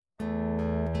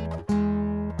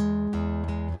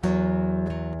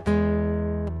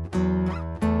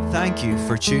Thank you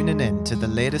for tuning in to the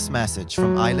latest message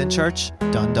from Island Church,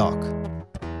 Dundalk.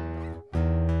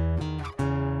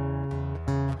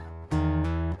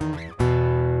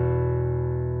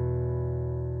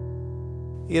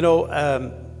 You know,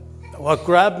 what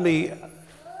grabbed me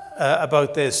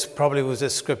about this probably was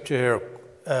this scripture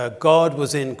here. God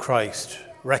was in Christ,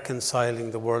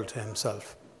 reconciling the world to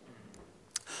himself.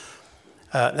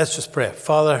 Let's just pray.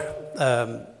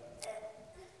 Father,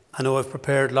 I know I've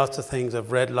prepared lots of things,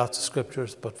 I've read lots of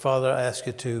scriptures, but Father, I ask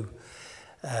you to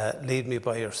lead me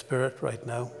by your Spirit right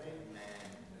now.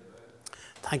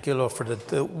 Thank you, Lord, for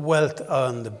the wealth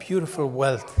and the beautiful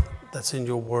wealth that's in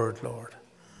your word, Lord.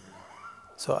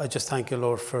 So I just thank you,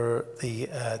 Lord, for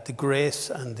the grace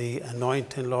and the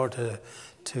anointing, Lord,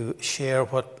 to share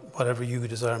whatever you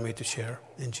desire me to share.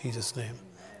 In Jesus' name,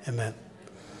 amen.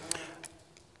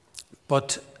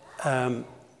 But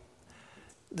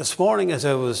this morning, as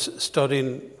I was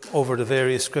studying over the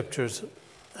various scriptures,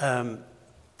 I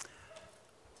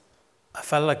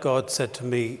felt like God said to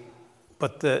me,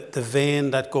 but the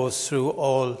vein that goes through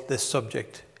all this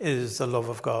subject is the love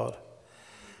of God.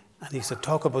 And he said,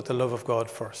 talk about the love of God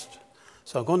first.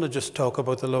 So I'm going to just talk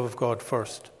about the love of God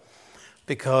first,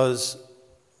 because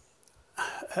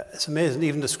it's amazing,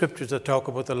 even the scriptures that talk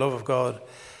about the love of God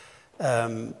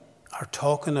are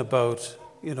talking about,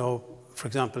 you know, for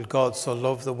example, God so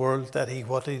loved the world that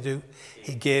what did he do?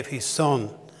 He gave his son.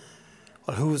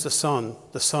 Well, who was the son?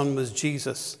 The son was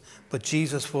Jesus, but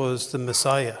Jesus was the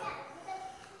Messiah.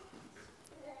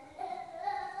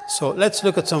 So let's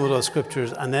look at some of those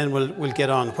scriptures and then we'll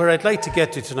get on. Where I'd like to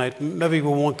get to tonight, maybe we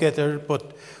won't get there,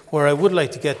 but where I would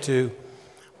like to get to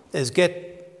is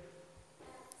get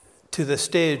to the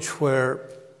stage where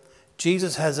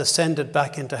Jesus has ascended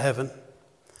back into heaven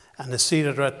and is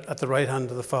seated at the right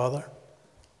hand of the Father.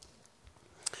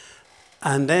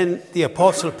 And then the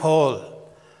Apostle Paul,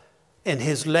 in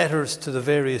his letters to the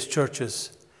various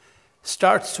churches,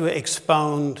 starts to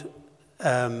expound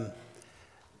a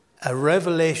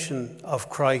revelation of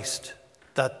Christ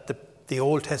that the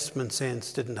Old Testament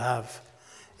saints didn't have.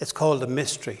 It's called the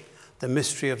mystery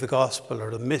of the gospel, or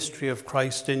the mystery of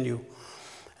Christ in you.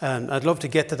 And I'd love to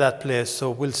get to that place. So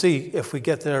we'll see if we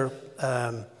get there.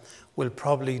 We'll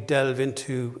probably delve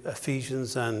into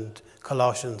Ephesians and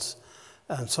Colossians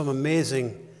and some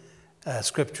amazing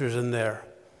scriptures in there.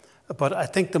 But I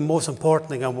think the most important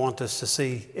thing I want us to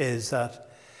see is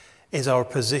our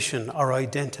position, our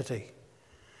identity.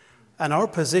 And our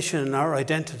position and our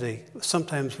identity,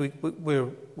 sometimes we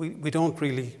don't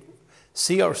really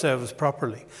see ourselves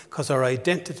properly, because our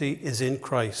identity is in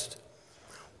Christ.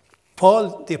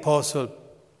 Paul the Apostle,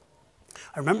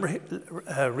 I remember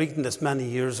reading this many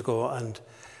years ago, and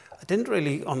I didn't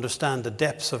really understand the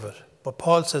depths of it. But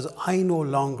Paul says, I no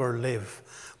longer live,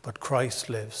 but Christ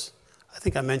lives. I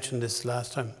think I mentioned this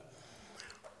last time.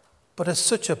 But it's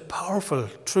such a powerful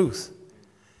truth.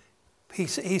 He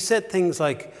said things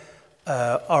like,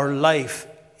 our life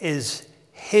is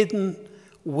hidden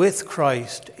with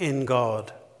Christ in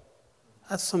God.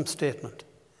 That's some statement.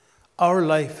 Our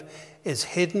life is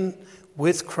hidden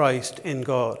with Christ in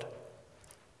God.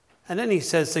 And then he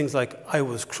says things like, I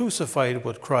was crucified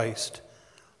with Christ,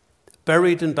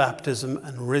 buried in baptism,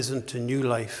 and risen to new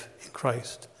life in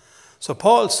Christ. So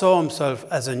Paul saw himself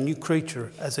as a new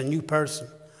creature, as a new person.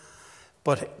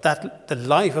 But the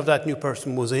life of that new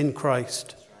person was in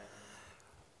Christ.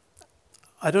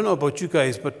 I don't know about you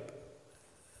guys, but,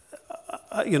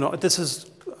 this is,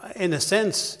 in a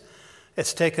sense,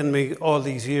 it's taken me all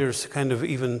these years to kind of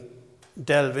even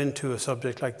delve into a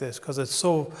subject like this, because it's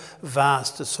so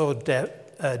vast, it's so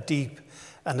deep,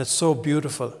 and it's so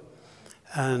beautiful.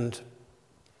 And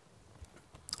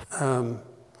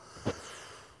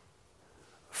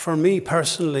for me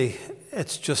personally,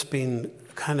 it's just been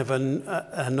kind of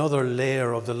another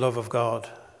layer of the love of God,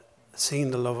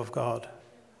 seeing the love of God.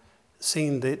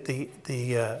 Seeing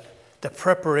the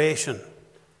preparation,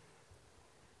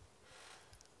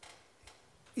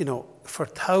 you know, for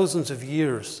thousands of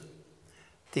years,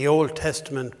 the Old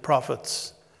Testament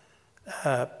prophets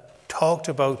talked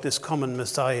about this coming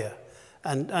Messiah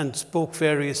and spoke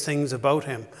various things about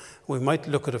him. We might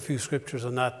look at a few scriptures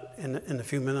on that in a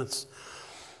few minutes.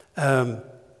 So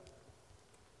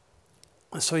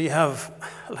you have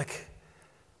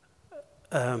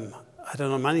I don't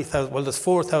know, many thousand, well, there's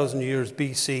 4,000 years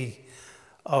BC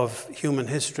of human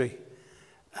history.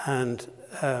 And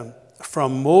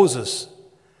from Moses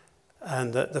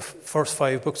and the first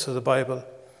 5 books of the Bible,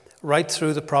 right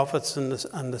through the prophets and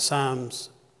the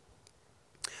Psalms,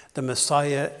 the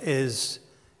Messiah is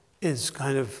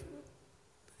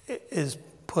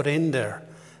put in there.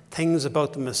 Things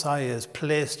about the Messiah is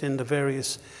placed in the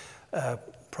various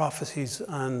prophecies.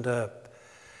 And,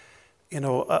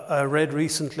 I read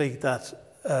recently that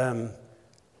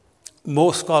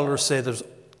most scholars say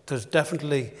there's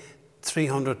definitely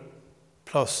 300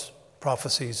 plus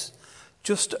prophecies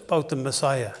just about the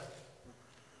Messiah.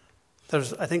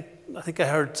 I think I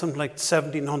heard something like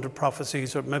 1,700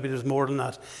 prophecies, or maybe there's more than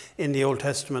that, in the Old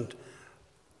Testament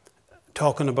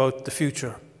talking about the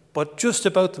future. But just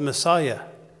about the Messiah,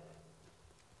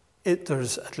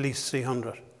 there's at least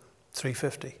 300,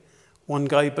 350. One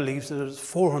guy believes that there's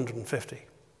 450.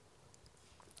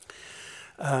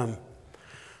 Now,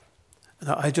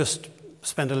 I just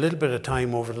spent a little bit of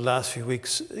time over the last few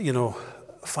weeks,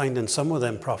 finding some of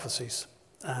them prophecies.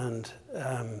 And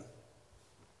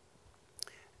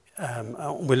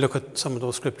we'll look at some of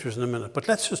those scriptures in a minute. But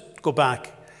let's just go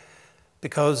back,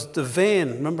 because the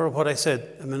vein, remember what I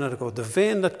said a minute ago, the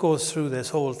vein that goes through this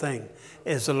whole thing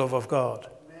is the love of God.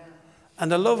 Amen.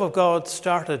 And the love of God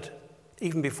started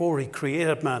even before he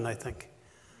created man, I think.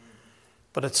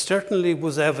 But it certainly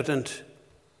was evident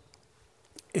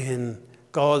in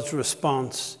God's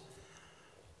response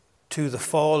to the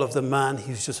fall of the man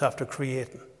he's just after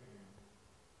creating.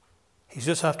 He's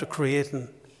just after creating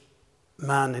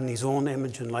man in his own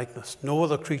image and likeness. No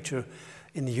other creature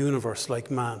in the universe like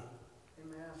man.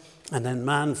 Amen. And then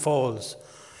man falls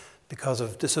because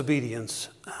of disobedience,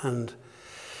 and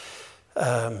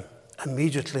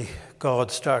immediately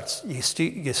God starts, you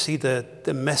see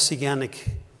the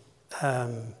messianic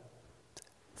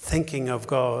thinking of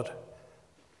God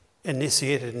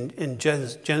initiated in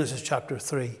Genesis chapter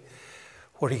 3,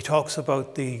 where he talks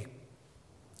about the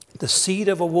seed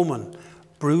of a woman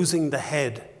bruising the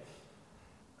head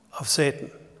of Satan.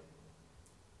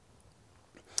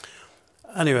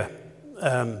 Anyway,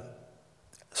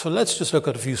 so let's just look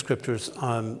at a few scriptures,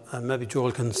 and maybe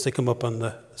Joel can stick them up on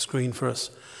the screen for us.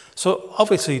 So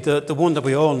obviously the one that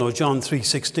we all know, John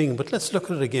 3:16, but let's look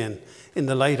at it again in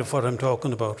the light of what I'm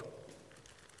talking about.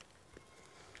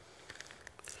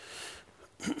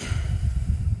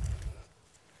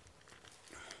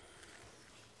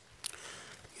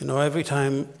 Every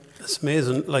time, it's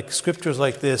amazing, like scriptures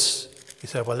like this, you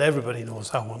say, well, everybody knows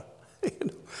that one.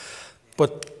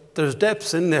 But there's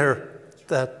depths in there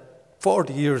that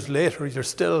 40 years later, you're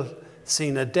still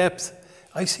seeing a depth.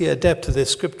 I see a depth to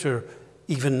this scripture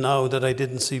even now that I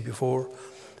didn't see before.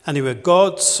 Anyway,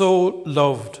 God so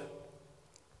loved,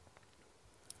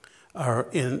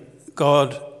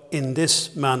 God in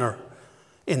this manner,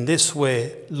 in this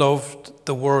way, loved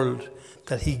the world,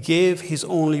 that he gave his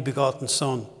only begotten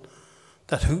Son,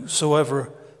 that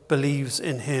whosoever believes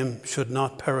in him should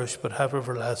not perish but have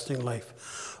everlasting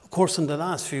life. Of course, in the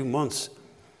last few months,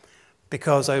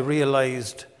 because I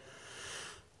realized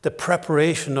the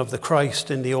preparation of the Christ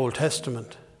in the Old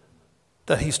Testament,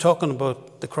 that he's talking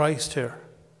about the Christ here.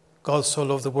 God so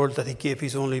loved the world that he gave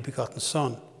his only begotten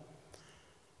Son.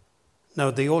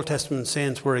 Now, the Old Testament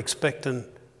saints were expecting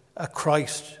a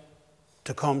Christ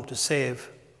to come to save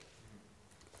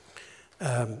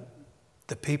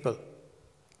the people.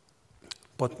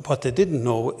 But what they didn't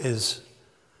know is,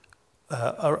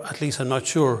 or at least I'm not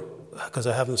sure, because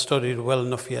I haven't studied it well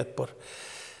enough yet, but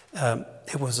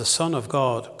it was the Son of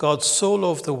God. God so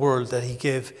loved the world that he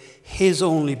gave his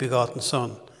only begotten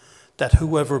Son, that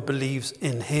whoever believes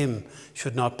in him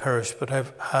should not perish but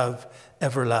have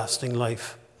everlasting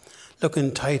life. Look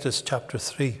in Titus chapter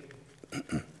 3.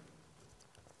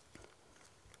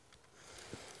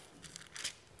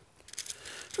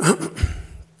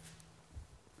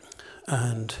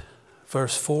 And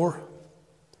verse 4.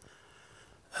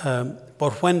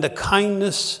 But when the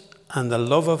kindness and the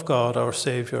love of God our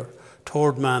Saviour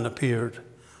toward man appeared,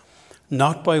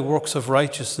 not by works of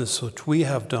righteousness which we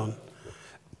have done,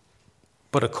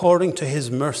 but according to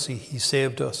his mercy he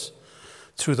saved us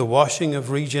through the washing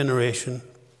of regeneration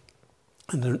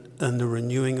and the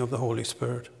renewing of the Holy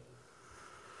Spirit.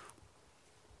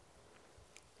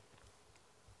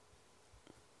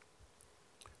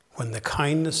 When the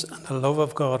kindness and the love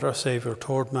of God our Saviour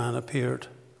toward man appeared,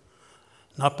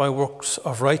 not by works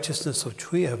of righteousness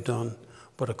which we have done,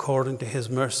 but according to his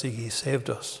mercy he saved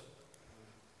us.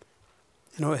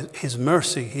 His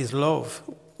mercy, his love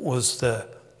was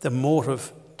the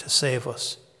motive to save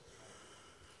us.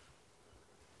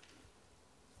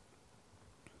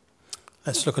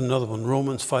 Let's look at another one,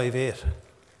 Romans 5:8.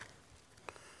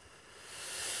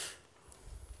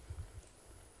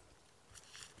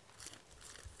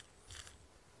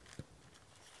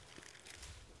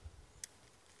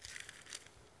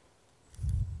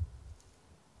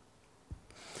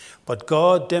 But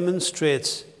God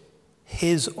demonstrates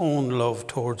his own love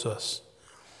towards us,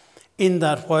 in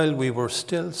that while we were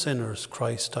still sinners,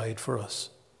 Christ died for us.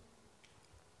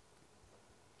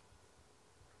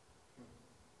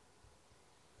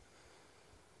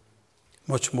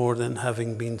 much more than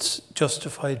having been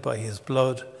justified by his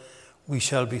blood, we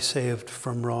shall be saved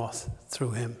from wrath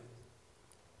through him.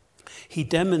 He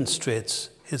demonstrates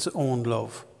his own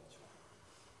love.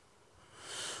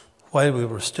 While we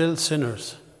were still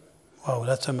sinners, wow,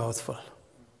 that's a mouthful,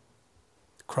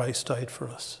 Christ died for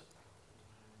us.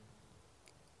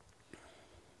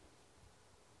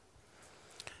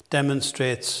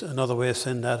 Demonstrates, another way of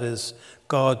saying that is,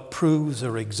 God proves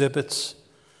or exhibits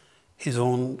his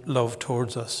own love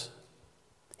towards us.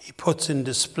 He puts in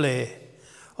display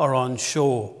or on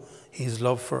show his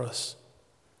love for us.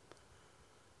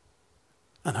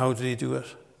 And how did he do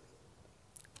it?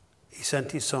 He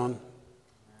sent his Son,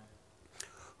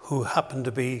 who happened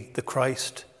to be the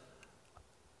Christ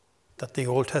that the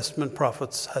Old Testament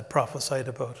prophets had prophesied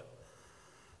about.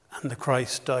 And the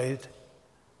Christ died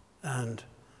and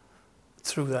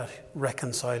through that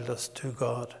reconciled us to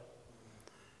God.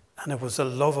 And it was the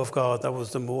love of God that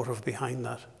was the motive behind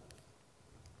that.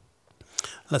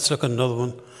 Let's look at another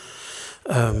one.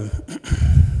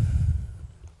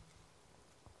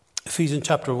 Ephesians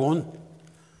chapter 1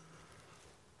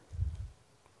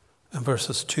 and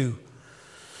verses 2.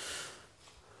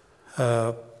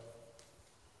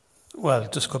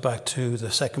 Just go back to the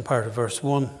second part of verse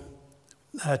 1.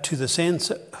 To the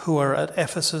saints who are at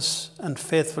Ephesus and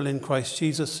faithful in Christ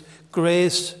Jesus,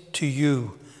 grace to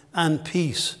you and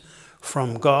peace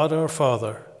from God our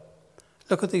Father.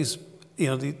 Look at these,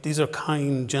 these are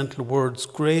kind, gentle words.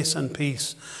 Grace and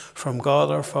peace from God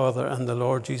our Father and the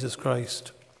Lord Jesus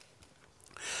Christ.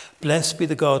 Blessed be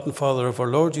the God and Father of our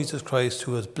Lord Jesus Christ,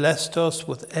 who has blessed us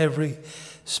with every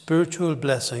spiritual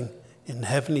blessing in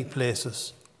heavenly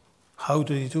places. How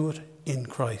did he do it? In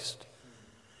Christ.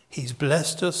 He's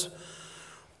blessed us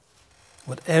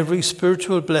with every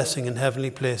spiritual blessing in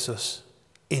heavenly places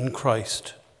in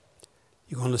Christ.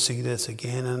 You're going to see this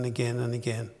again and again and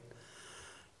again.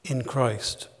 In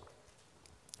Christ.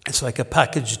 It's like a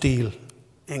package deal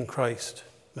in Christ.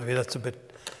 Maybe that's a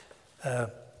bit,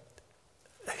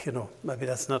 maybe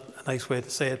that's not a nice way to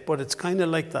say it, but it's kind of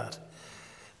like that.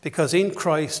 Because in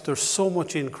Christ, there's so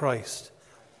much in Christ.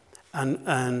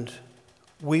 And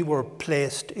we were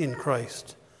placed in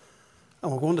Christ.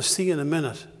 And we're going to see in a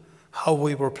minute how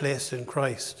we were placed in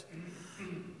Christ.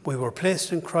 We were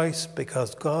placed in Christ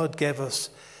because God gave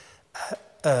us,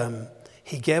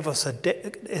 he gave us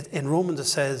in Romans it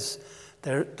says,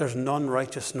 there's none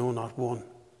righteous, no, not one.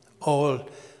 All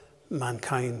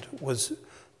mankind was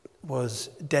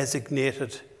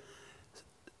designated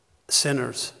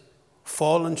sinners,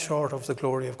 fallen short of the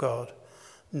glory of God,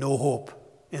 no hope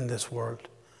in this world.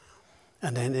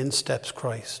 And then in steps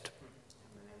Christ.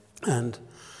 And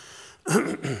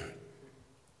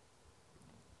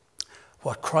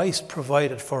what Christ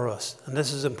provided for us, and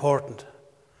this is important,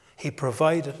 he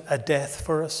provided a death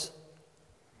for us,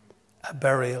 a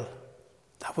burial.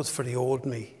 That was for the old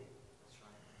me.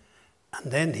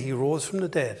 And then he rose from the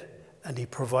dead and he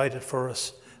provided for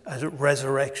us a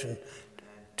resurrection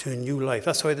to a new life.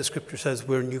 That's why the scripture says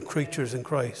we're new creatures in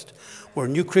Christ. We're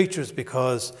new creatures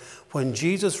because when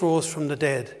Jesus rose from the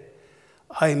dead,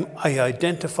 I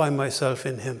identify myself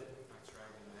in him.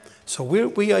 So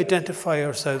we identify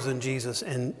ourselves in Jesus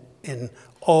in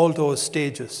all those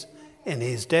stages, in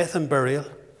his death and burial.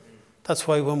 That's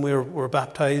why when we're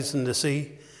baptized in the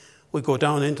sea, we go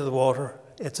down into the water.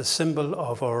 It's a symbol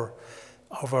of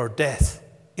our death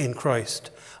in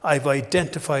Christ. I've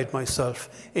identified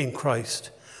myself in Christ.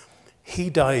 He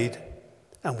died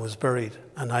and was buried,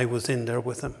 and I was in there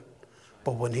with him.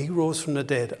 But when he rose from the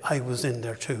dead, I was in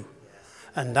there too.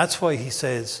 And that's why he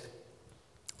says,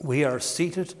 we are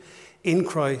seated in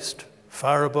Christ,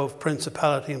 far above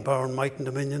principality and power and might and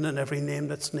dominion and every name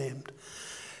that's named,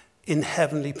 in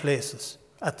heavenly places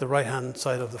at the right-hand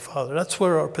side of the Father. That's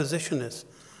where our position is.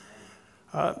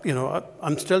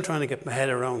 I'm still trying to get my head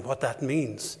around what that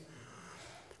means.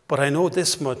 But I know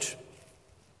this much.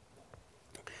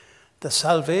 The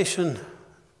salvation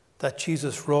that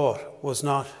Jesus wrought was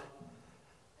not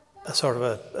a sort of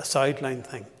a sideline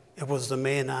thing. It was the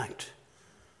main act.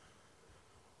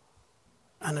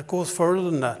 And it goes further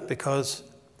than that because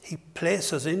he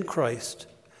places in Christ.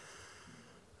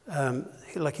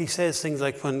 Like he says things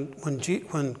like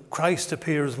when Christ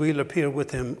appears, we'll appear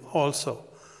with him also.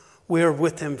 We're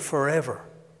with him forever.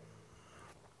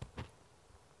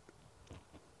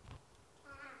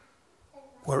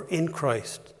 We're in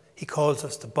Christ. He calls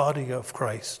us the body of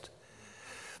Christ.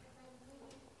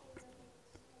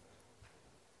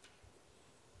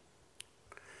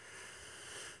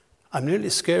 I'm nearly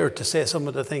scared to say some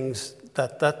of the things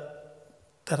that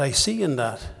I see in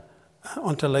that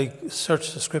until I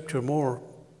search the scripture more.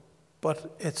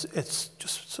 But it's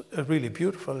just really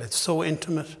beautiful. It's so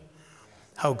intimate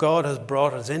how God has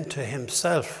brought us into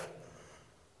himself.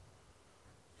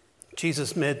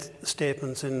 Jesus made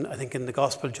statements in the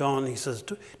Gospel of John. He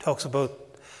talks about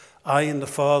I and the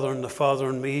Father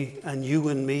and me, and you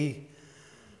and me.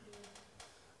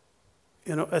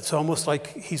 You know, it's almost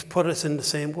like he's put us in the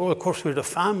same world. Of course, we're the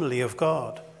family of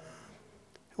God.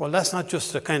 Well, that's not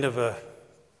just a kind of a,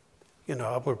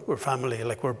 we're family,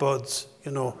 like we're buds,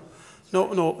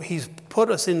 No, he's put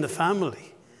us in the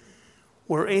family.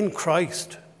 We're in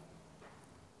Christ.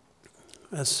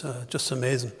 That's just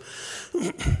amazing.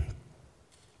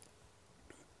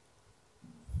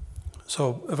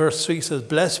 So verse 3 says,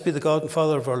 "Blessed be the God and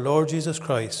Father of our Lord Jesus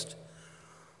Christ."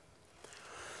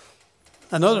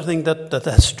 Another thing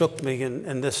that struck me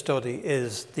in this study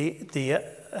is the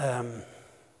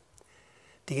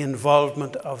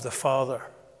involvement of the Father.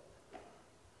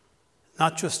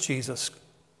 Not just Jesus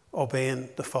obeying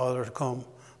the Father to come,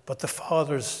 but the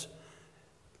Father's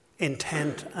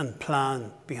intent and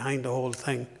plan behind the whole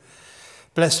thing.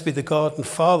 Blessed be the God and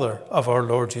Father of our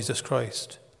Lord Jesus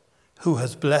Christ, who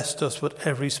has blessed us with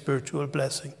every spiritual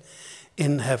blessing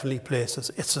in heavenly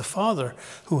places. It's the Father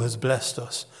who has blessed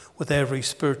us with every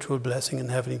spiritual blessing in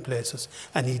heavenly places.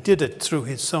 And he did it through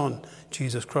his Son,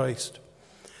 Jesus Christ.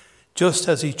 Just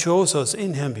as he chose us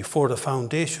in him before the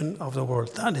foundation of the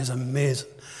world. That is amazing.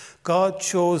 God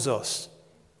chose us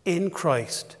in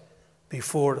Christ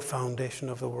before the foundation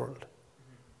of the world.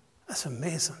 That's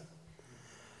amazing.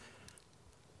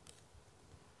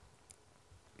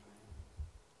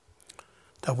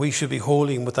 That we should be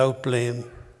holy and without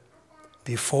blame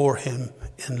before him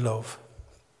in love.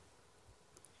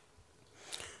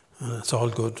 And it's all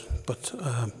good, but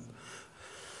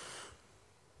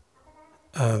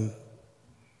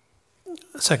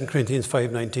 2 Corinthians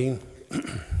 5:19.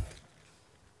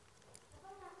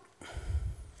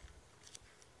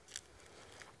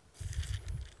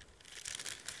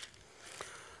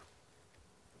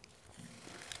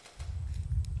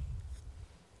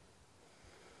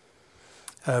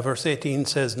 Verse 18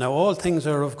 says, "Now all things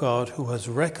are of God, who has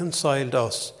reconciled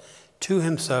us to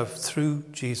himself through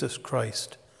Jesus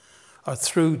Christ," or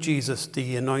through Jesus,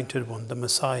 the Anointed One, the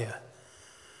Messiah,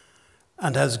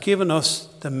 "and has given us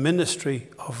the ministry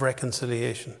of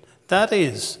reconciliation." That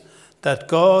is, that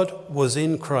God was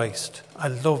in Christ. I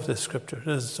love this scripture. It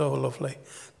is so lovely.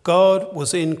 God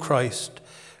was in Christ,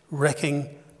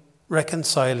 reconciling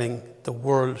the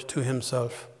world to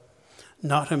himself,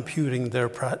 not imputing their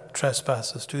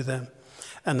trespasses to them,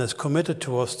 and has committed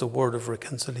to us the word of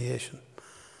reconciliation.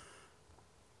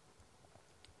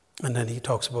 And then he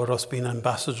talks about us being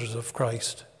ambassadors of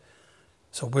Christ.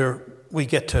 So we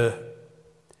get to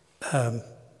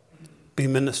be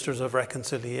ministers of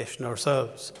reconciliation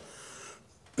ourselves.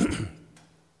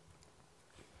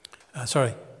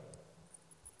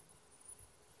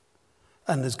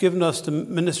 And has given us the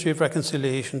ministry of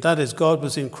reconciliation. That is, God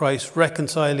was in Christ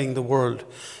reconciling the world.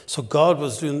 So God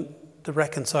was doing the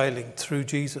reconciling through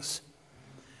Jesus.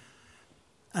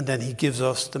 And then he gives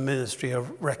us the ministry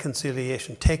of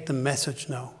reconciliation. Take the message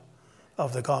now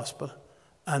of the gospel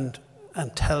and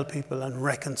tell people and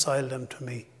reconcile them to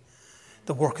me.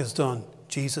 The work is done.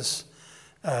 Jesus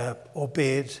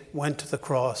obeyed, went to the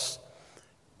cross,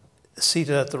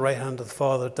 seated at the right hand of the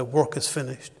Father. The work is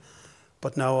finished.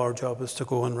 But now our job is to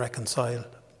go and reconcile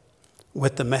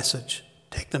with the message.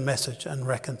 Take the message and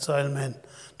reconcile men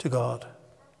to God.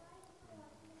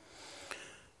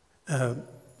 The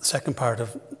second part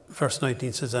of verse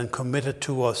 19 says, "And committed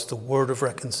to us the word of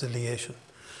reconciliation."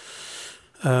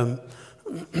 1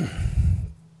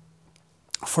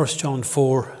 John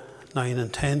 4, 9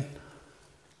 and 10.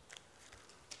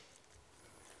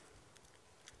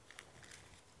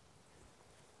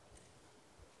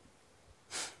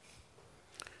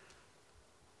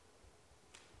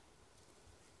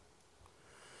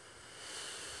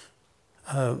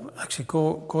 Actually,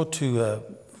 go to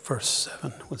verse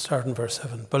 7. We'll start in verse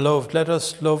 7. "Beloved, let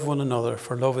us love one another,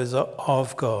 for love is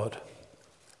of God."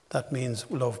 That means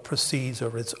love proceeds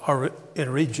or it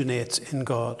originates in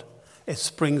God. It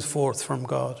springs forth from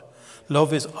God.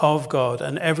 Love is of God,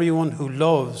 and everyone who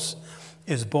loves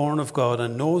is born of God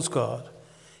and knows God.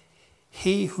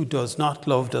 He who does not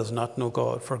love does not know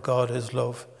God, for God is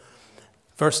love.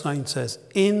 Verse 9 says,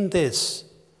 "In this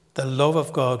the love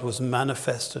of God was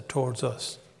manifested towards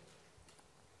us,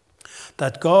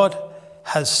 that God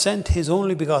has sent his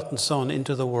only begotten Son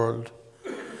into the world,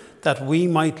 that we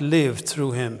might live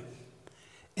through him.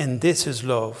 And this is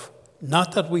love,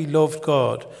 not that we loved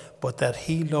God, but that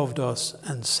he loved us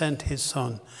and sent his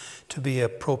Son to be a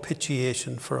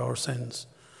propitiation for our sins."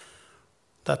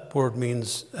 That word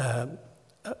means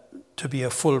to be a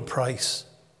full price.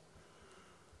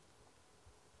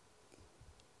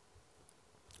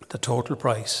 The total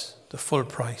price, the full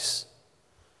price.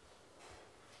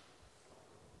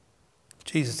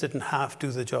 Jesus didn't have to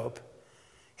do the job.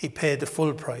 He paid the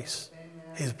full price.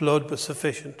 Amen. His blood was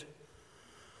sufficient.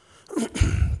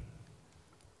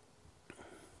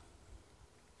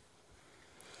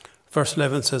 Verse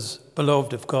 11 says,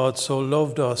 "Beloved, if God so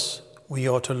loved us, we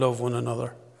ought to love one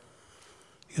another."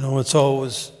 You know, it's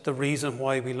always the reason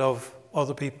why we love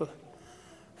other people.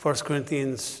 1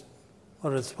 Corinthians,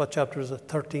 what chapter is it?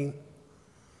 13.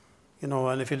 You know,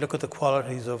 and if you look at the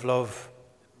qualities of love,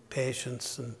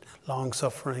 patience and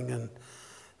long-suffering,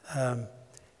 and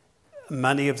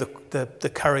many of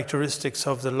the characteristics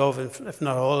of the love, if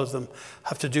not all of them,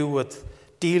 have to do with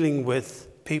dealing with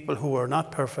people who are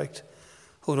not perfect,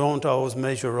 who don't always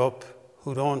measure up,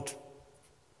 who don't,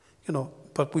 you know,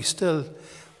 but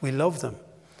we love them.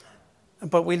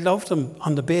 But we love them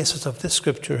on the basis of this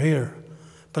scripture here.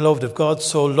 Beloved, if God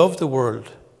so loved the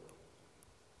world,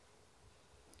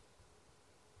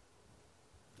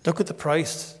 look at the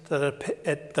price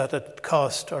that it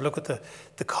cost, or look at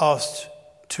the cost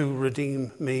to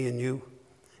redeem me and you.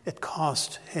 It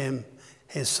cost him,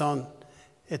 his son.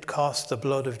 It cost the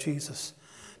blood of Jesus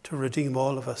to redeem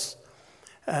all of us.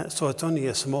 So it's only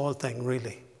a small thing,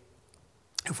 really,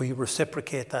 if we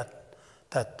reciprocate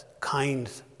that kind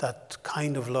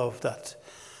of love, that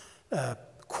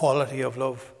quality of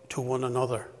love to one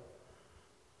another.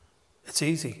 It's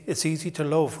easy. It's easy to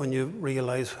love when you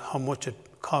realize how much it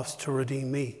costs to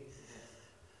redeem me.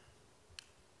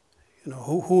 You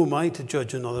know, who am I to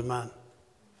judge another man?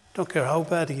 Don't care how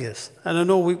bad he is. And I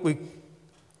know we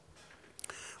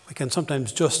can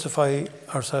sometimes justify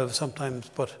ourselves sometimes,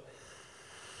 but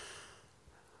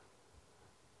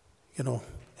you know,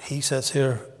 he says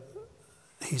here,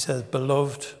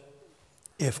 beloved,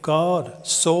 if God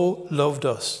so loved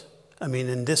us, I mean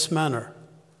in this manner,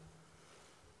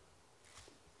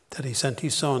 that he sent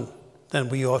his son, then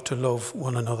we ought to love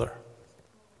one another.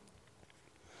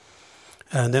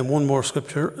 And then one more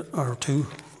scripture, or two.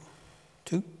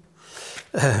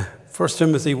 1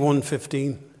 Timothy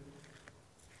 1:15.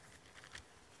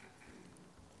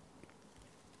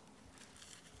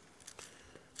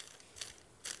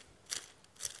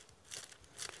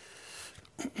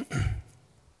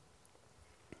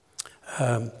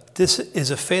 This is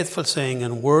a faithful saying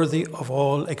and worthy of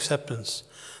all acceptance,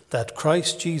 that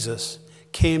Christ Jesus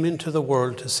came into the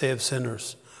world to save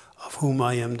sinners, of whom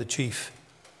I am the chief.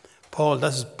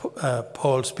 This is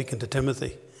Paul speaking to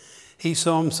Timothy. He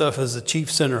saw himself as the chief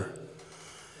sinner.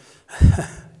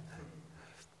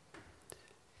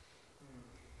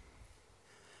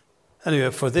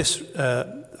 Anyway, for this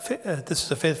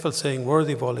is a faithful saying,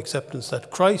 worthy of all acceptance,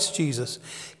 that Christ Jesus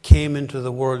came into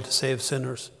the world to save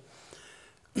sinners.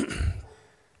 And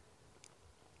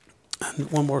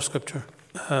one more scripture,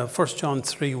 1 John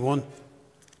 3:1.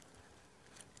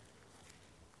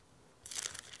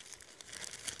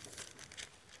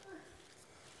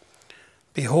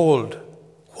 Behold,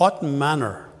 what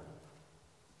manner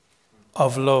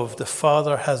of love the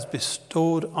Father has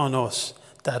bestowed on us,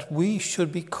 that we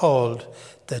should be called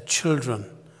the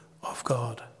children of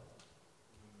God.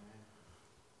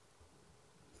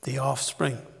 The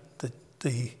offspring, the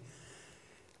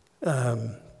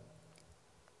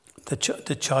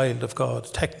child of God,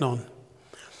 teknon.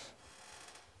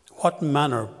 What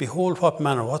manner, behold what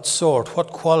manner, what sort,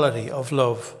 what quality of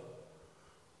love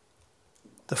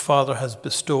the Father has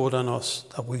bestowed on us,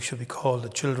 that we should be called the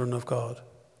children of God.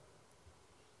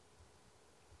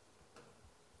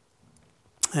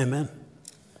 Amen.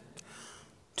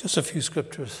 Just a few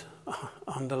scriptures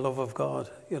on the love of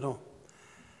God, you know.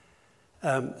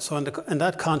 So in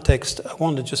that context, I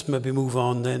want to just maybe move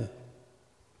on then.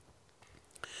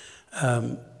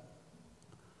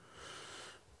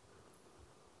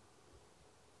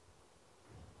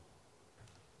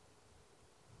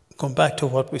 Going back to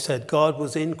what we said, God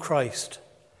was in Christ.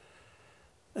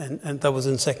 And that was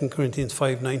in 2 Corinthians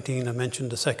 5:19, I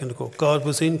mentioned a second ago. God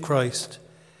was in Christ,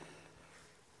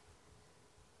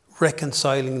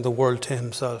 reconciling the world to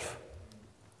himself.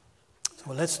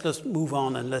 So let's just move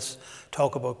on and let's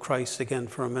talk about Christ again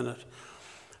for a minute.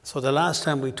 So the last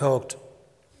time we talked,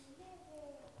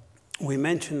 we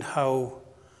mentioned how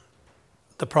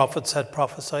the prophets had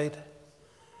prophesied,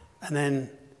 and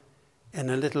then in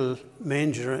a little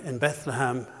manger in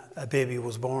Bethlehem, a baby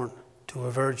was born to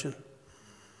a virgin,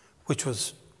 which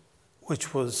was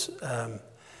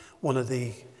one of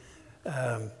the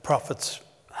prophets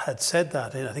had said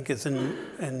that. I think it's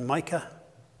in Micah.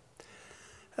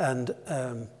 And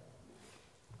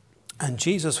And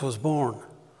Jesus was born.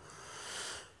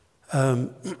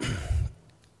 And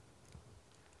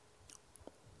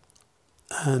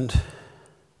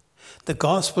the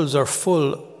Gospels are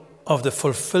full of the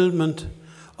fulfillment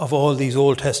of all these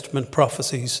Old Testament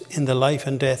prophecies in the life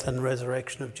and death and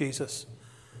resurrection of Jesus.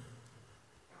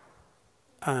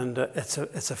 And it's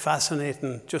a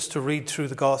fascinating just to read through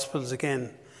the Gospels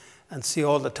again and see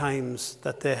all the times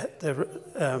that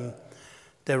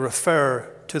they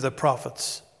refer to the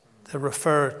prophets. They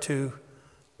refer to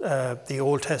the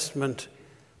Old Testament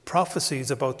prophecies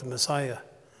about the Messiah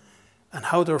and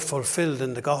how they're fulfilled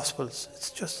in the Gospels. It's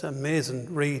just an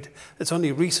amazing read. It's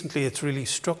only recently it's really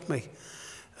struck me.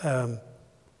 I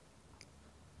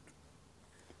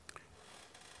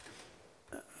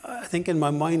think in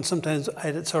my mind sometimes I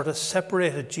had sort of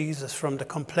separated Jesus from the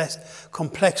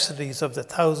complexities of the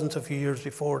thousands of years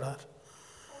before that,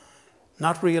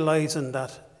 not realizing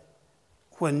that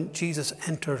when Jesus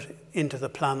entered into the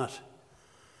planet,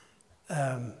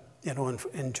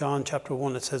 in John chapter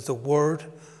 1 it says the Word,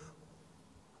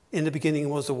 in the beginning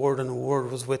was the Word, and the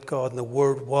Word was with God, and the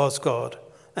Word was God.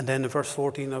 And then in verse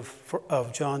 14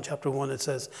 of John chapter 1 it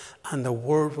says, and the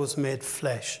Word was made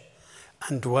flesh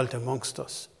and dwelt amongst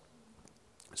us.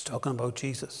 It's talking about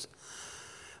Jesus.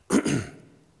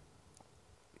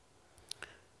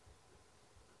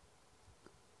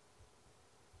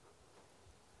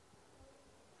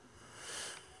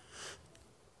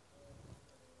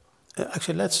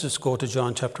 Actually, let's just go to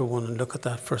John chapter 1 and look at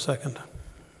that for a second.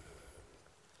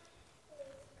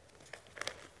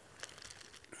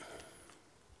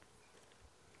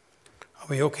 Are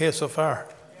we okay so far?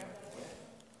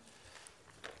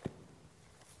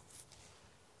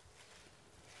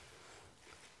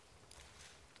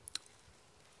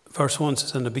 Verse 1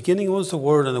 says, in the beginning was the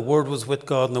Word, and the Word was with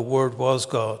God, and the Word was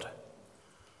God.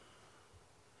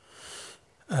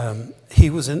 He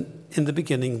was in the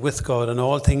beginning with God, and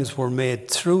all things were made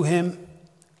through him,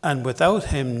 and without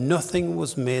him nothing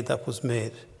was made that was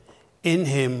made. In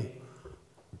him.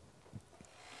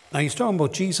 Now he's talking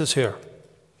about Jesus here.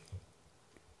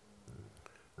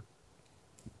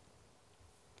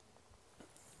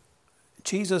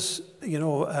 Jesus,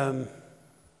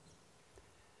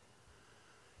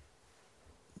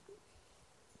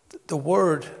 the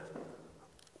Word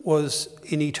was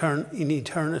in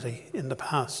eternity, in the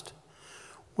past,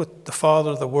 with the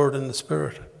Father, the Word, and the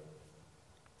Spirit.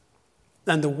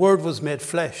 And the Word was made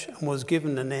flesh and was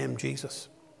given the name Jesus.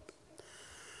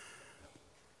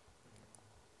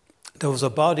 There was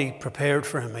a body prepared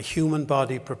for him, a human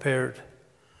body prepared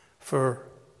for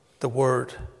the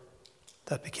Word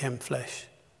that became flesh.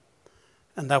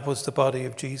 And that was the body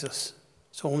of Jesus.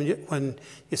 So when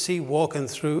you see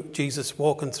Jesus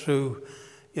walking through,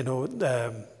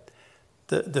 the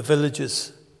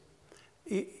villages,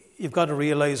 you've got to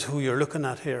realize who you're looking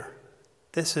at here.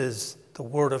 This is the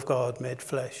Word of God made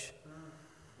flesh.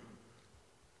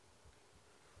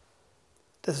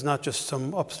 This is not just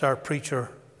some upstart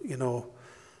preacher, a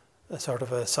sort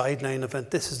of a sideline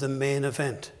event. This is the main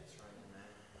event.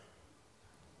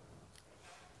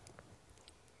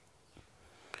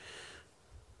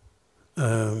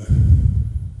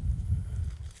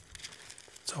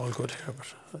 It's all good here,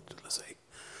 but let's see.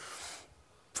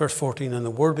 Verse 14, and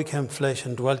the Word became flesh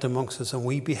and dwelt amongst us, and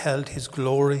we beheld his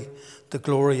glory, the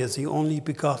glory as the only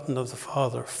begotten of the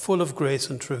Father, full of grace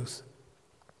and truth.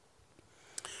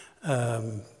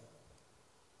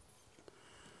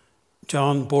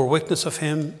 John bore witness of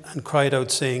him and cried out,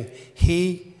 saying,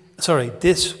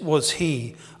 this was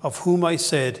he of whom I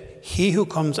said, he who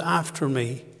comes after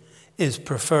me is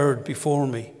preferred before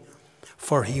me,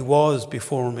 for he was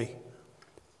before me.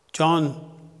 John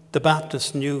the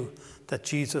Baptist knew that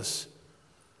Jesus,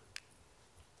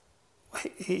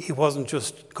 he wasn't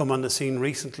just come on the scene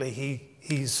recently,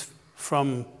 he's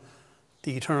from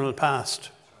the eternal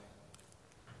past.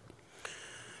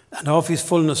 And of his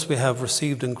fullness we have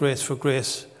received in grace for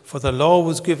grace. For the law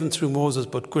was given through Moses,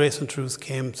 but grace and truth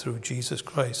came through Jesus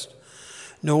Christ.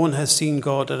 No one has seen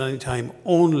God at any time,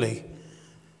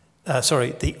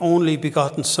 the only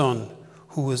begotten Son,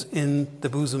 who was in the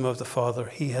bosom of the Father,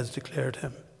 he has declared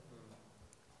him.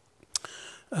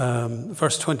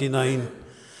 Verse 29.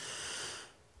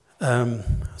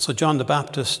 So John the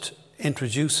Baptist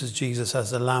introduces Jesus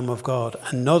as the Lamb of God,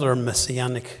 another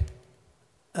messianic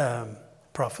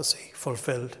prophecy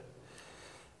fulfilled.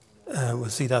 We'll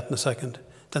see that in a second.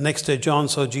 The next day John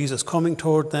saw Jesus coming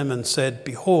toward them and said,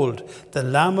 behold, the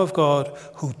Lamb of God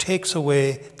who takes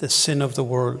away the sin of the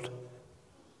world.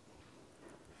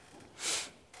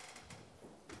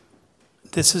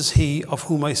 This is he of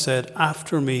whom I said,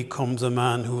 after me comes a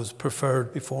man who is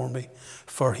preferred before me,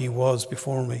 for he was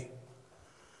before me.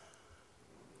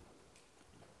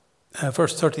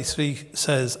 verse 33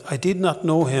 says, I did not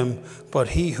know him, but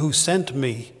he who sent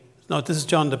me. Now this is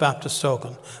John the Baptist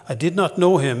talking. I did not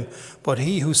know him, but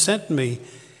he who sent me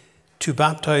to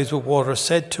baptize with water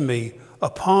said to me,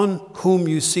 upon whom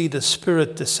you see the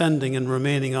Spirit descending and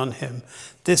remaining on him,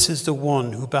 this is the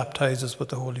one who baptizes with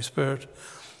the Holy Spirit.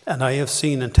 And I have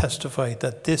seen and testified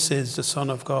that this is the Son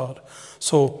of God.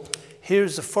 So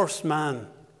here's the first man.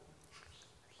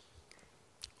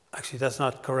 Actually, that's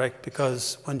not correct,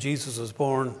 because when Jesus was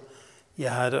born, you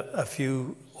had a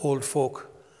few old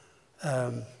folk, the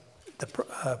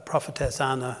prophetess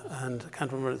Anna and I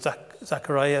can't remember,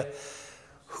 Zachariah,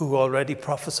 who already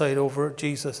prophesied over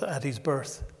Jesus at his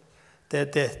birth.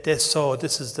 They saw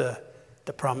this is the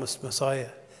promised Messiah.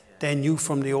 They knew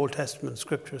from the Old Testament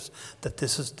scriptures that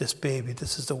this is this baby,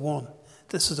 this is the one.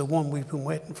 This is the one we've been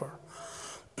waiting for.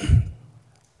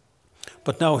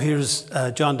 But now here's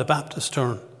John the Baptist's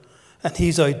turn. And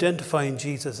he's identifying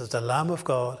Jesus as the Lamb of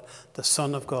God, the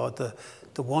Son of God, the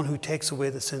one who takes away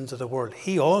the sins of the world.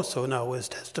 He also now is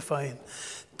testifying,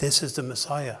 this is the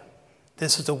Messiah.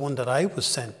 This is the one that I was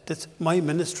sent. My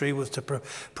ministry was to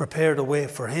prepare the way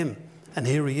for him. And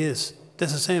here he is.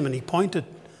 This is him. And he pointed,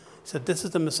 he said, this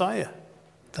is the Messiah,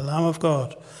 the Lamb of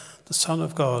God, the Son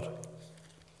of God.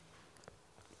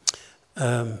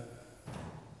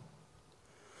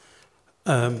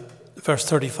 Verse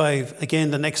 35, again,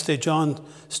 the next day John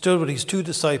stood with his 2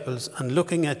 disciples, and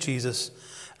looking at Jesus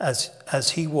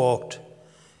as he walked,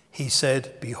 he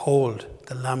said, behold,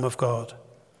 the Lamb of God.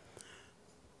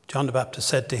 John the Baptist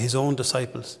said to his own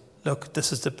disciples, look,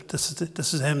 this is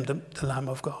him, the Lamb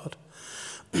of God.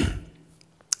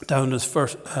 Down as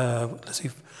verse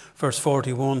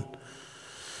 41.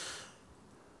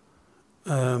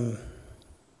 Let's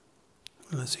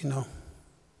see now.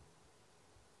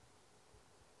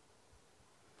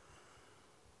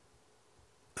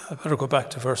 I better go back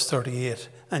to verse 38.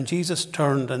 And Jesus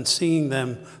turned, and seeing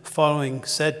them following,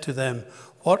 said to them,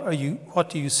 what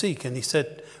do you seek? And he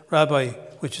said, Rabbi,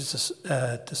 which is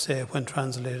to say, when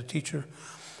translated, teacher,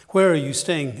 where are you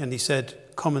staying? And he said,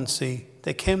 come and see.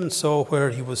 They came and saw where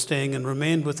he was staying and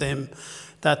remained with him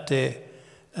that day.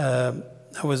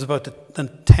 It was about the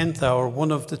 10th hour.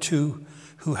 One of the 2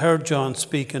 who heard John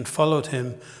speak and followed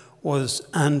him was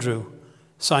Andrew,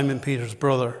 Simon Peter's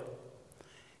brother.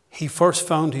 He first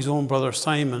found his own brother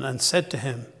Simon and said to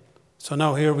him, so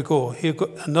now here we go.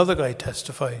 Another guy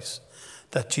testifies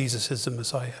that Jesus is the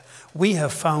Messiah. We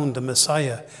have found the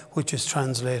Messiah, which is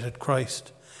translated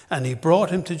Christ. And he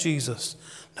brought him to Jesus.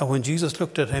 Now when Jesus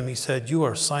looked at him, he said, you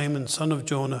are Simon, son of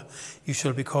Jonah. You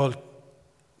shall be called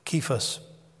Cephas.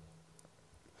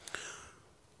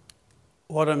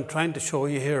 What I'm trying to show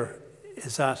you here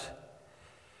is that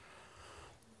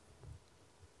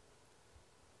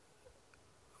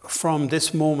from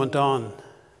this moment on,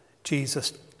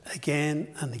 Jesus again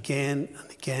and again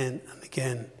and again and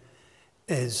again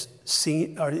is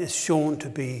seen or is shown to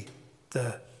be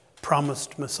the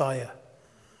promised Messiah,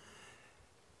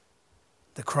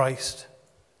 the Christ,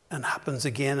 and happens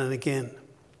again and again.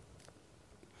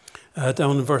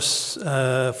 Down in verse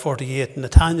 48,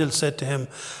 Nathanael said to him,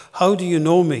 how do you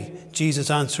know me? Jesus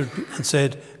answered and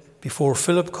said, before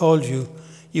Philip called you,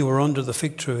 you were under the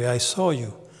fig tree. I saw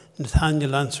you.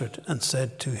 Nathanael answered and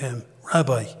said to him,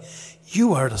 Rabbi,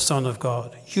 you are the Son of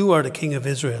God. You are the King of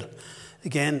Israel.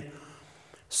 Again,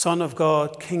 Son of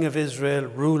God, King of Israel,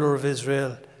 ruler of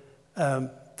Israel.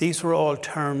 These were all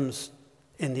terms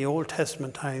in the Old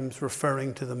Testament times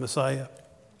referring to the Messiah.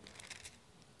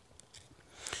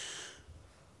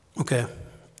 Okay.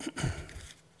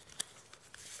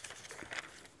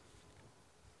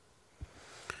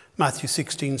 Matthew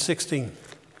 16:16.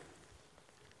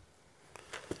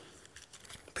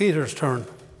 Peter's turn.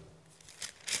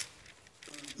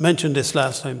 Mentioned this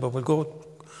last time, but we'll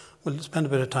spend a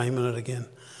bit of time on it again.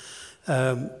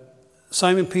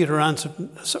 Simon Peter answered,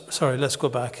 let's go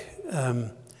back.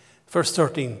 Verse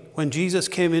 13, when Jesus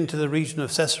came into the region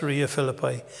of Caesarea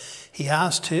Philippi, he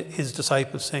asked his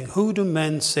disciples, saying, who do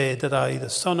men say that I, the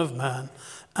Son of Man,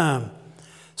 am?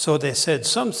 So they said,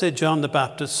 some say John the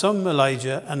Baptist, some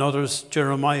Elijah, and others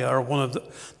Jeremiah, or one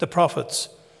of the prophets.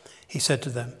 He said to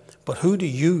them, but who do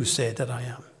you say that I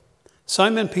am?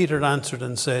 Simon Peter answered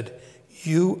and said,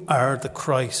 you are the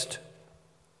Christ,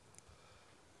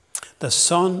 the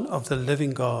Son of the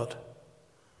living God.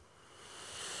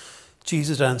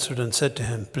 Jesus answered and said to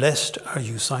him, blessed are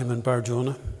you, Simon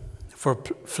Bar-Jonah, for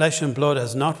flesh and blood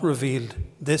has not revealed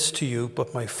this to you,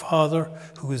 but my Father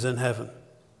who is in heaven.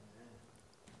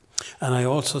 And I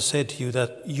also say to you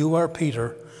that you are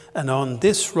Peter, and on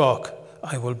this rock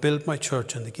I will build my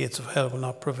church, and the gates of hell will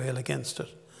not prevail against it.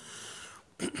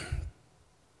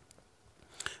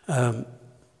 Okay.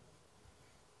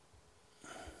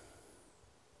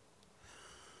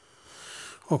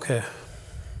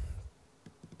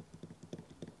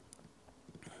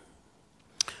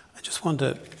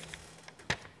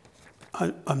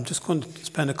 I'm just going to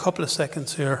spend a couple of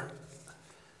seconds here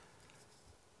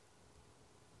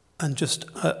and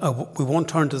we won't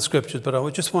turn to the scriptures, but I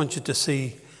would just want you to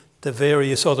see the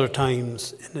various other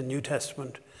times in the New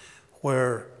Testament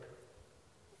where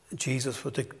Jesus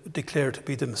was declared to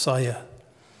be the Messiah.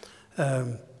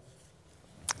 The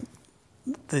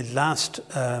last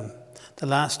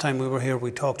time we were here,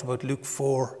 we talked about Luke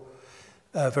 4,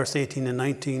 verse 18 and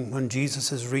 19, when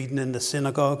Jesus is reading in the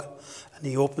synagogue, and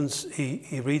he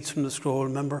reads from the scroll,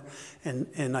 remember,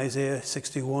 in Isaiah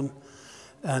 61,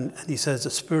 and he says,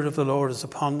 "The Spirit of the Lord is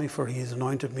upon me, for he has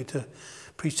anointed me to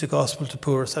preach the gospel to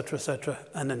poor," etc., etc.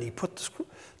 And then he put the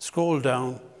scroll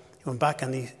down, he went back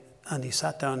and he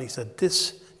sat down and he said,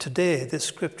 "Today this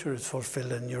scripture is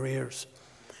fulfilled in your ears."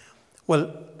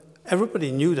 Well,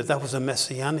 everybody knew that was a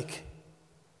messianic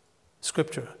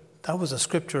scripture. That was a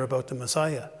scripture about the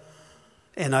Messiah.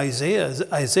 And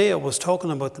Isaiah was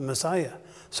talking about the Messiah.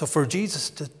 So for Jesus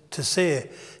to say,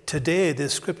 "Today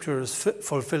this scripture is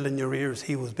fulfilled in your ears,"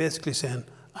 he was basically saying,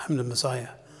 "I'm the Messiah."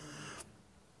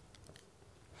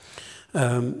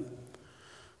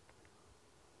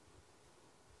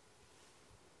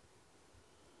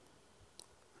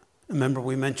 Remember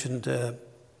we mentioned the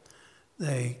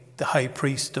high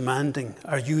priest demanding,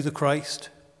 "Are you the Christ?"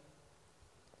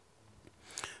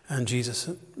 And Jesus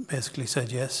basically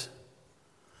said yes.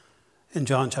 In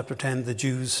John chapter 10, the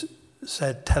Jews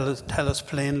said, tell us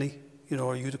plainly,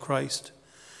 are you the Christ?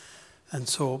 And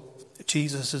so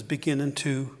Jesus is beginning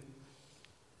to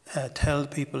tell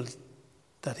people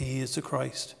that he is the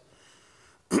Christ.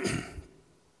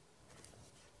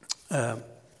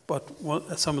 But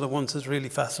some of the ones that's really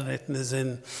fascinating is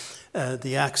in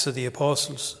the Acts of the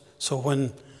Apostles. So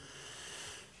when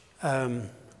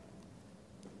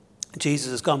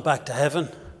Jesus has gone back to heaven,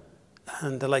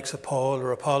 and the likes of Paul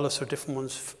or Apollos or different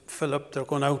ones, Philip, they're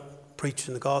going out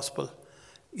preaching the gospel.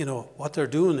 What they're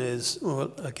doing is,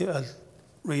 I'll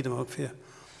read them out for you.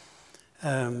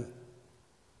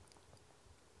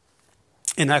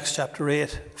 In Acts chapter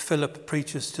 8, Philip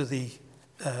preaches to in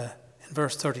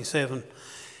verse 37,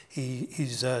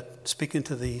 he's speaking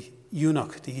to the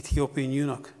eunuch, the Ethiopian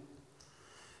eunuch.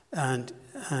 And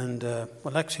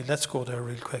actually, let's go there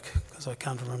real quick, because I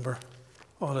can't remember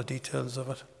all the details of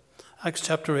it. Acts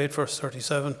chapter 8, verse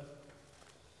 37.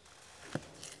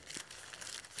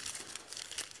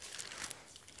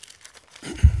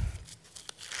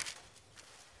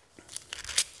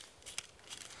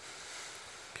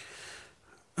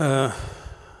 I'm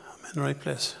in the right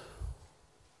place.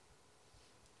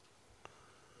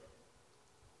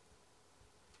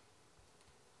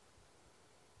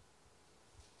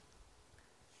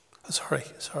 Sorry.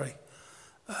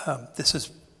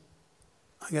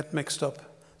 I get mixed up.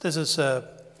 This is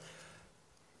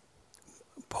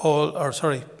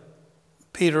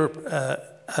Peter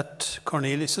at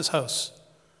Cornelius' house.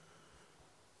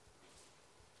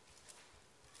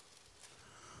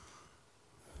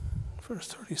 Verse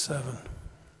 37.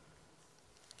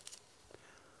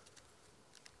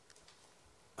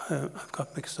 I've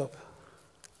got mixed up.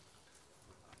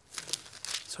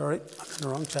 Sorry, I'm in the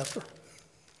wrong chapter.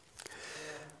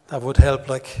 That would help,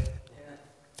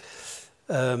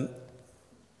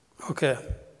 okay.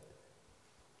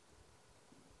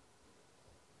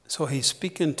 So he's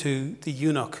speaking to the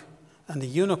eunuch, and the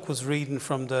eunuch was reading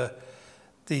from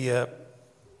he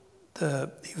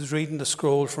was reading the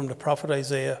scroll from the prophet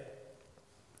Isaiah,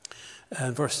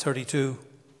 and verse 32.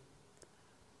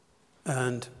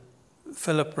 And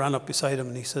Philip ran up beside him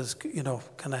and he says,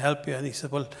 "Can I help you?" And he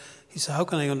said, "How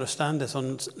can I understand this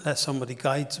unless somebody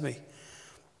guides me?"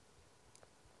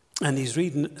 And he's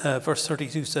reading, verse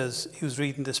 32 says, he was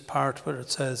reading this part where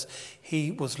it says, "He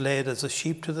was led as a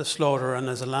sheep to the slaughter, and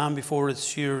as a lamb before its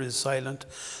shearer is silent,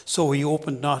 so he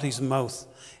opened not his mouth.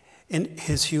 In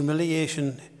his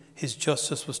humiliation, his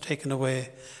justice was taken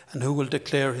away, and who will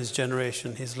declare his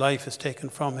generation? His life is taken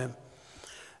from him."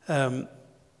 And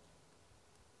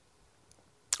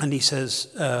he says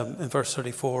in verse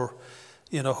 34,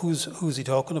 who's he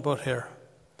talking about here?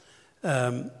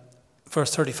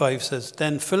 Verse 35 says,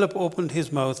 "Then Philip opened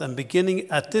his mouth and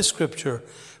beginning at this scripture,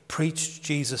 preached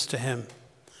Jesus to him.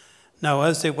 Now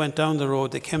as they went down the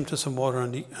road, they came to some water,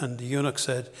 and the eunuch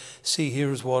said, 'See,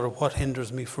 here is water. What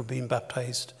hinders me from being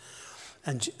baptized?'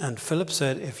 And Philip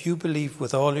said, 'If you believe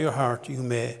with all your heart, you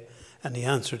may.' And he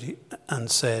answered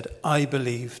and said, 'I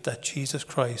believe that Jesus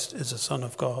Christ is the Son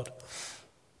of God.'"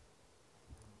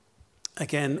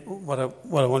 again, what I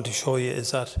want to show you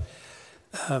is that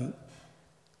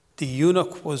the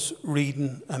eunuch was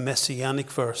reading a messianic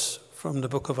verse from the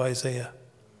book of Isaiah,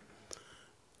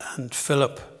 and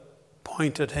Philip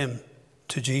pointed him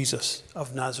to Jesus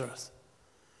of Nazareth.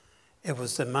 It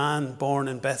was the man born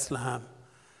in Bethlehem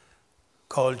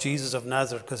called Jesus of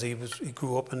Nazareth because he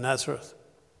grew up in Nazareth.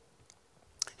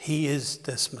 He is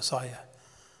this Messiah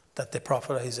that the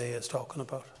prophet Isaiah is talking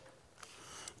about.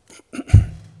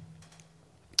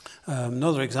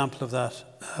 Another example of that.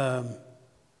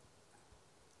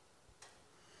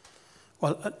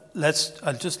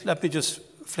 Let me just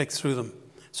flick through them.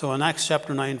 So in Acts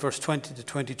chapter 9, verse 20 to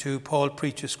 22, Paul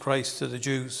preaches Christ to the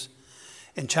Jews.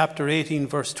 In chapter 18,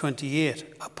 verse 28,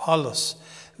 Apollos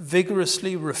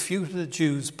vigorously refuted the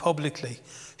Jews publicly,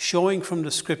 showing from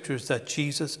the scriptures that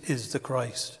Jesus is the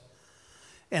Christ.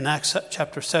 In Acts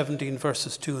chapter 17,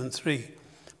 verses 2 and 3,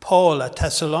 Paul at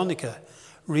Thessalonica,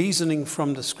 reasoning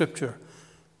from the scripture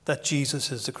that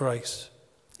Jesus is the Christ.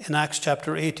 In Acts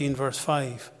chapter 18, verse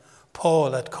 5,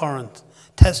 Paul at Corinth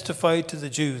testified to the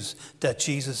Jews that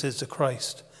Jesus is the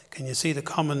Christ. Can you see the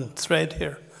common thread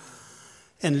here?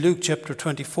 In Luke chapter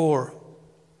 24,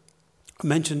 I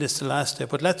mentioned this the last day,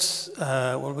 but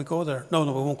will we go there? No,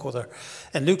 we won't go there.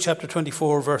 In Luke chapter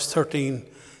 24, verse 13,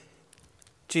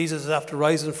 Jesus is after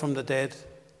rising from the dead.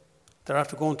 They're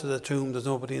after going to the tomb. There's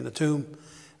nobody in the tomb.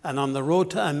 And on the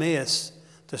road to Emmaus,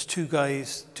 there's two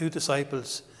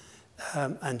disciples,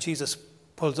 and Jesus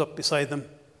pulls up beside them.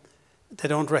 They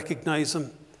don't recognize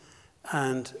him.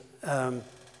 And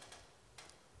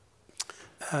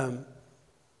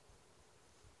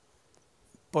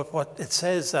but what it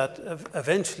says that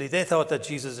eventually they thought that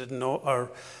Jesus didn't know, or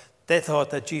they thought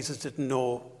that Jesus didn't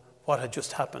know what had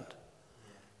just happened.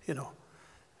 You know,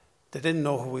 they didn't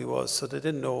know who he was, so they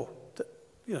didn't know that,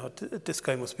 this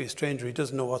guy must be a stranger. He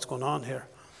doesn't know what's going on here.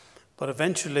 But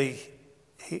eventually,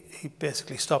 he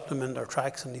basically stopped them in their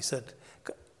tracks, and he said,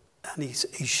 and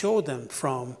he showed them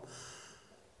from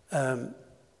the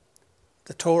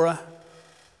Torah,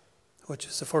 which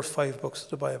is the first 5 books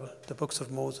of the Bible, the books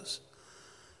of Moses,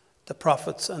 the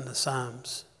prophets and the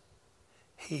Psalms.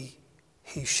 He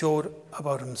showed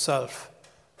about himself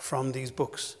from these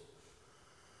books.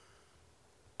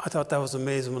 I thought that was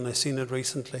amazing when I seen it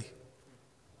recently.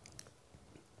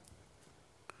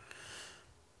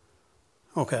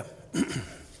 Okay.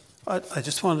 I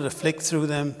just wanted to flick through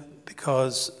them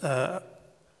because I'll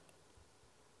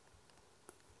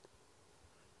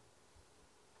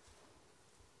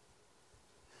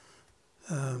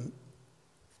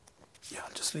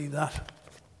just leave that.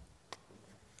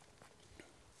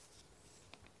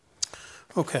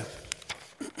 Okay.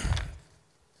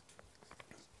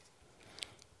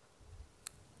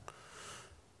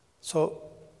 So,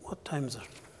 what time is it?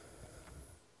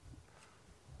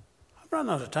 I've run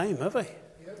out of time, have I?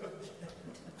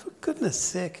 For goodness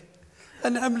sake.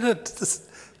 And I wanted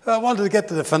to get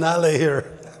to the finale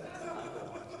here.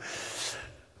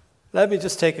 Let me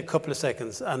just take a couple of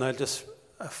seconds and I'll just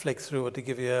flick through it to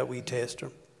give you a wee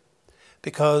taster.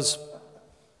 Because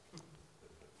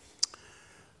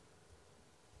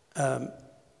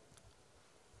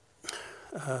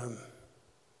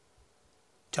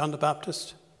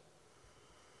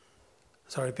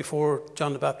before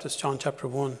John the Baptist, John chapter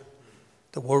 1,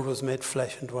 the Word was made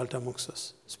flesh and dwelt amongst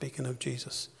us, speaking of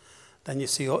Jesus. Then you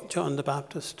see John the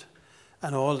Baptist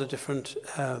and all the different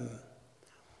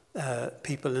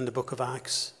people in the book of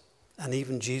Acts, and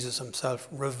even Jesus himself,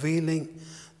 revealing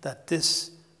that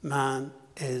this man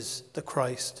is the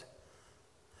Christ.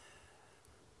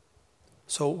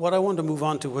 So what I want to move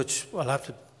on to, which I'll have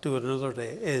to do it another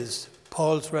day, is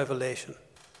Paul's revelation.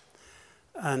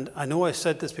 And I know I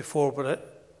said this before,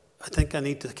 but I think I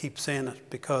need to keep saying it,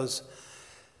 because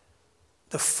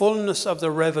the fullness of the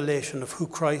revelation of who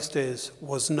Christ is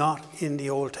was not in the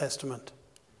Old Testament.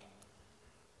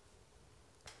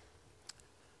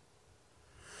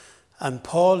 And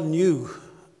Paul knew,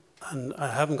 and I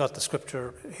haven't got the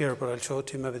scripture here, but I'll show it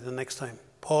to you maybe the next time.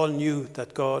 Paul knew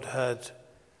that God had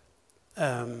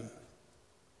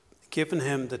given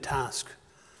him the task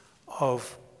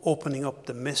of opening up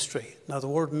the mystery. Now, the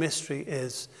word mystery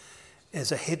is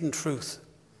a hidden truth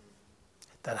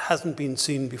that hasn't been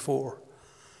seen before.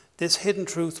 This hidden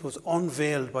truth was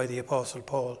unveiled by the Apostle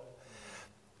Paul.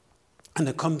 And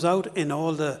it comes out in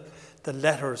all the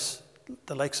letters,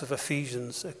 the likes of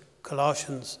Ephesians,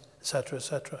 Colossians, etc.,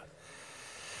 etc.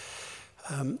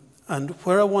 And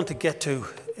where I want to get to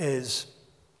is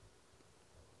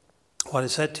what I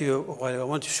said to you, I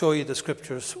want to show you the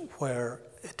scriptures where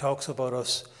it talks about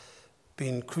us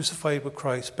being crucified with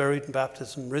Christ, buried in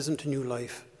baptism, risen to new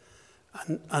life,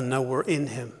 and now we're in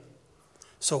him.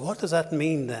 So what does that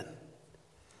mean then?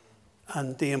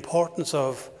 And the importance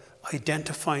of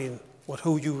identifying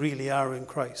who you really are in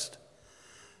Christ.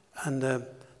 And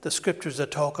the scriptures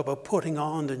that talk about putting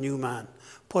on the new man,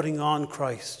 putting on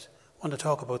Christ. I want to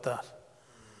talk about that.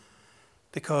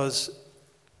 Because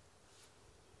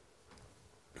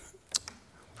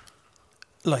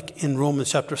like in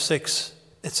Romans chapter 6,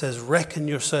 it says, reckon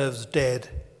yourselves dead.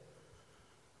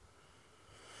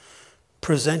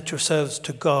 Present yourselves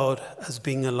to God as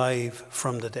being alive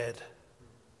from the dead.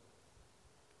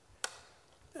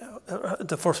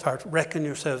 The first part, reckon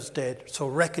yourselves dead. So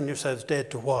reckon yourselves dead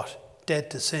to what?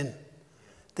 Dead to sin.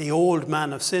 The old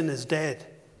man of sin is dead.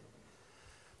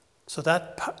 So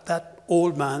that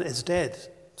old man is dead.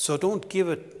 So don't give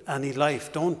it any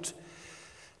life. Don't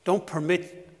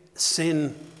permit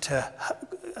sin to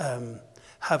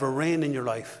have a reign in your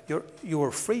life. You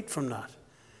are freed from that.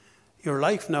 Your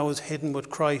life now is hidden with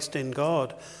Christ in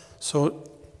God. So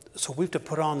we have to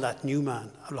put on that new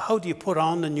man. How do you put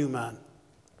on the new man?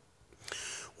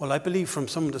 Well, I believe from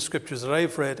some of the scriptures that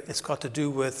I've read, it's got to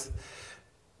do with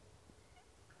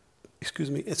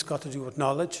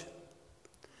knowledge.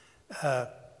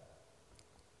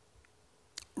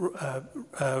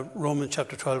 Romans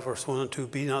chapter 12, verse 1 and 2,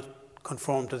 be not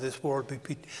conformed to this world,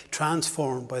 be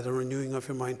transformed by the renewing of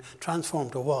your mind.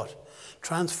 Transformed to what?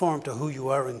 Transformed to who you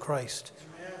are in Christ.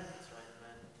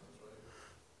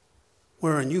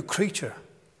 We're a new creature.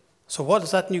 So what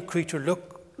does that new creature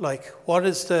look like? What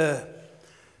is the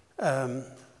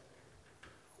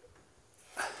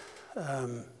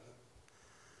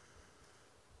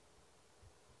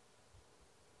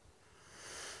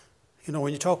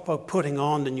when you talk about putting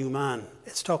on the new man,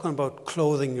 it's talking about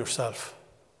clothing yourself.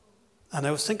 And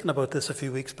I was thinking about this a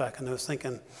few weeks back, and I was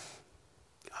thinking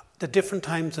the different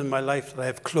times in my life that I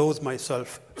have clothed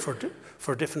myself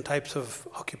for different types of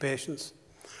occupations.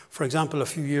 For example, a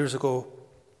few years ago,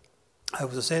 I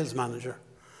was a sales manager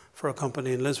for a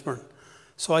company in Lisburn.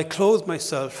 So I clothed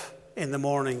myself in the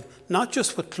morning, not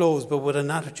just with clothes, but with an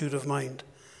attitude of mind.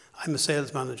 I'm a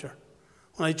sales manager.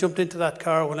 When I jumped into that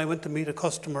car, when I went to meet a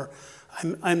customer,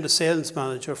 I'm the sales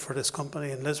manager for this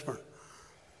company in Lisburn.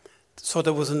 So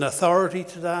there was an authority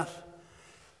to that.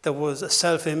 There was a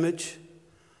self-image.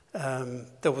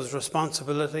 There was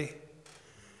responsibility.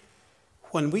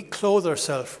 When we clothe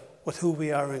ourselves with who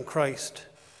we are in Christ,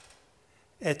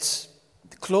 it's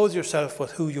clothe yourself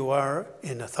with who you are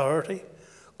in authority.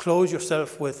 Clothe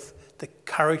yourself with the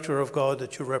character of God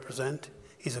that you represent.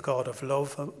 He's a God of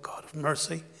love, a God of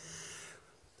mercy.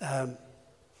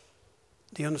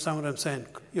 Do you understand what I'm saying?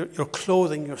 You're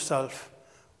clothing yourself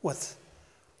with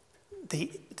the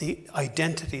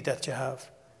identity that you have.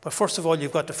 But first of all,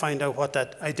 you've got to find out what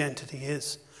that identity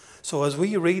is. So as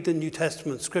we read the New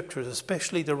Testament scriptures,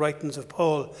 especially the writings of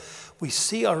Paul, we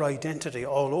see our identity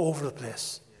all over the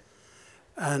place.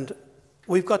 And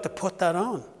we've got to put that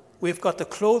on. We've got to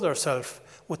clothe ourselves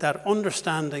with that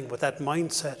understanding, with that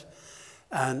mindset,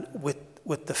 and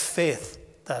with the faith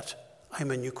that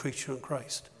I'm a new creature in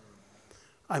Christ.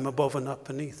 I'm above and not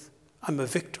beneath. I'm a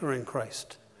victor in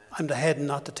Christ. I'm the head and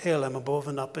not the tail. I'm above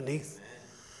and not beneath.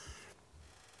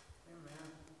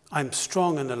 I'm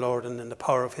strong in the Lord and in the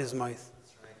power of his might.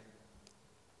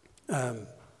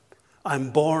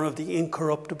 I'm born of the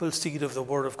incorruptible seed of the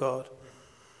Word of God.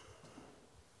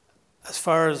 As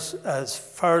far as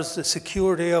the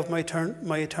security of my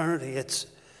eternity, it's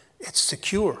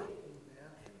secure.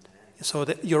 So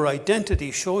that your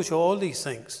identity shows you all these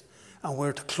things, and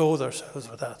we're to clothe ourselves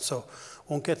with that. So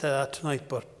won't get to that tonight,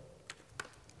 but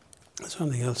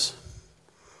something else.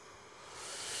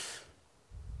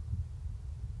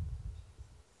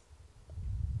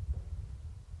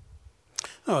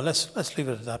 No, let's leave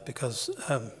it at that, because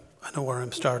I know where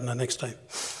I'm starting the next time.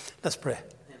 Let's pray.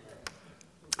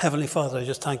 Heavenly Father, I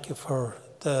just thank you for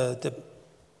the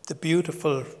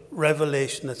beautiful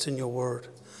revelation that's in your word.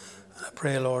 And I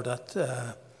pray, Lord,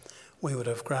 that we would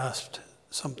have grasped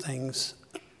some things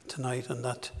tonight, and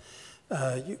that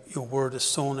your word is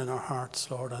sown in our hearts,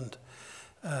 Lord, and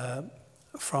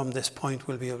from this point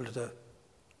we'll be able to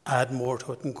add more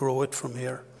to it and grow it from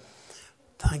here.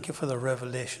 Thank you for the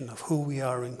revelation of who we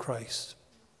are in Christ.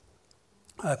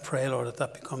 I pray, Lord,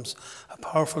 that becomes a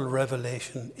powerful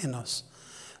revelation in us.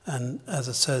 And as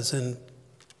it says in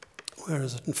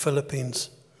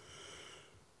Philippines,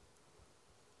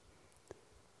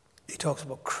 he talks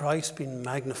about Christ being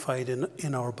magnified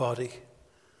in our body.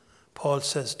 Paul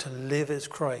says to live is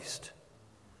Christ.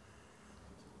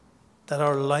 That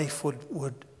our life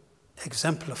would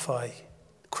exemplify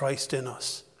Christ in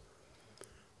us.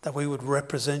 That we would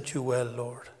represent you well,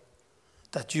 Lord.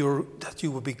 That you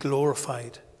would be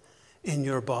glorified in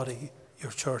your body.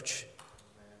 your church.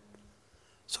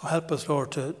 So help us,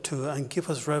 Lord, and give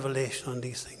us revelation on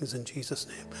these things in Jesus'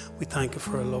 name. We thank you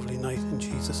for a lovely night in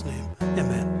Jesus' name.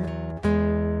 Amen.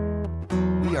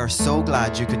 We are so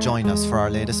glad you could join us for our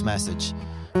latest message.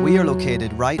 We are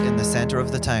located right in the centre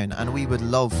of the town, and we would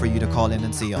love for you to call in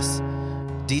and see us.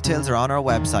 Details are on our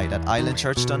website at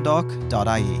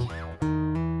islandchurchdundalk.ie.